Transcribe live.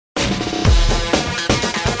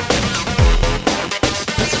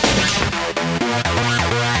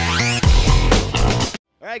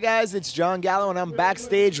right, guys, it's John Gallo, and I'm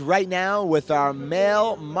backstage right now with our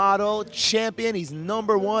male model champion. He's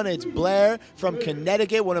 #1. It's Blair from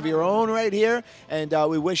Connecticut, one of your own right here, and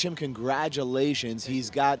we wish him congratulations. He's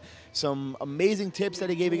got some amazing tips that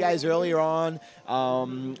he gave you guys earlier on.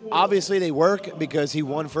 Obviously, they work because he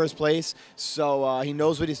won first place, so he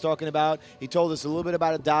knows what he's talking about. He told us a little bit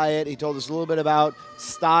about a diet. He told us a little bit about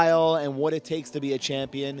style and what it takes to be a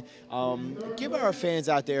champion. Give our fans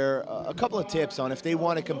out there a couple of tips on if they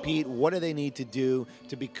want to compete, what do they need to do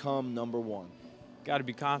to become #1? Got to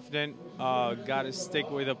be confident. Got to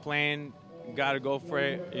stick with a plan. Got to go for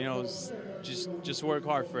it. You know, just work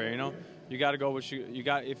hard for it. You know, you got to go what you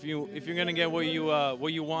got. If you're gonna get what you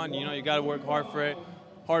want, you know, you got to work hard for it.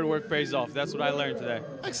 Hard work pays off. That's what I learned today.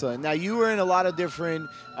 Excellent. Now, you were in a lot of different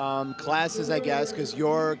classes, I guess, because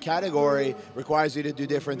your category requires you to do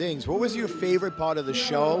different things. What was your favorite part of the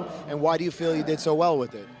show, and why do you feel you did so well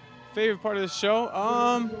with it? Favorite part of the show?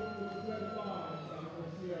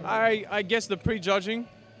 I guess the prejudging.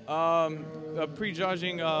 The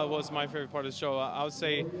prejudging was my favorite part of the show. I would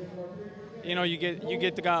say, you know, you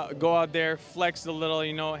get to go out there, flex a little,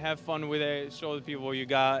 you know, have fun with it, show the people what you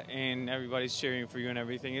got, and everybody's cheering for you and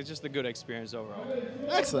everything. It's just a good experience overall.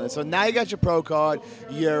 Excellent. So now you got your pro card.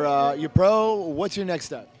 You're pro. What's your next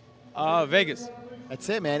step? Vegas. That's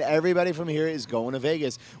it, man. Everybody from here is going to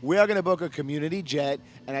Vegas. We are going to book a community jet,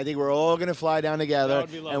 and I think we're all going to fly down together,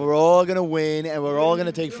 and we're all going to win, and we're all going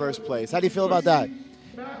to take first place. How do you feel about that?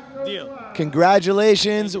 Deal.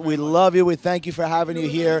 Congratulations. We love you. We thank you for having you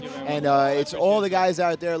here. And it's all the guys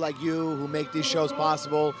out there like you who make these shows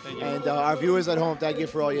possible. And our viewers at home, thank you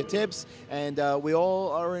for all your tips. And we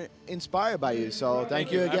all are inspired by you. So thank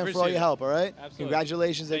you again for all your help, all right? Absolutely.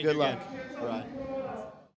 Congratulations and good luck. Again. All right.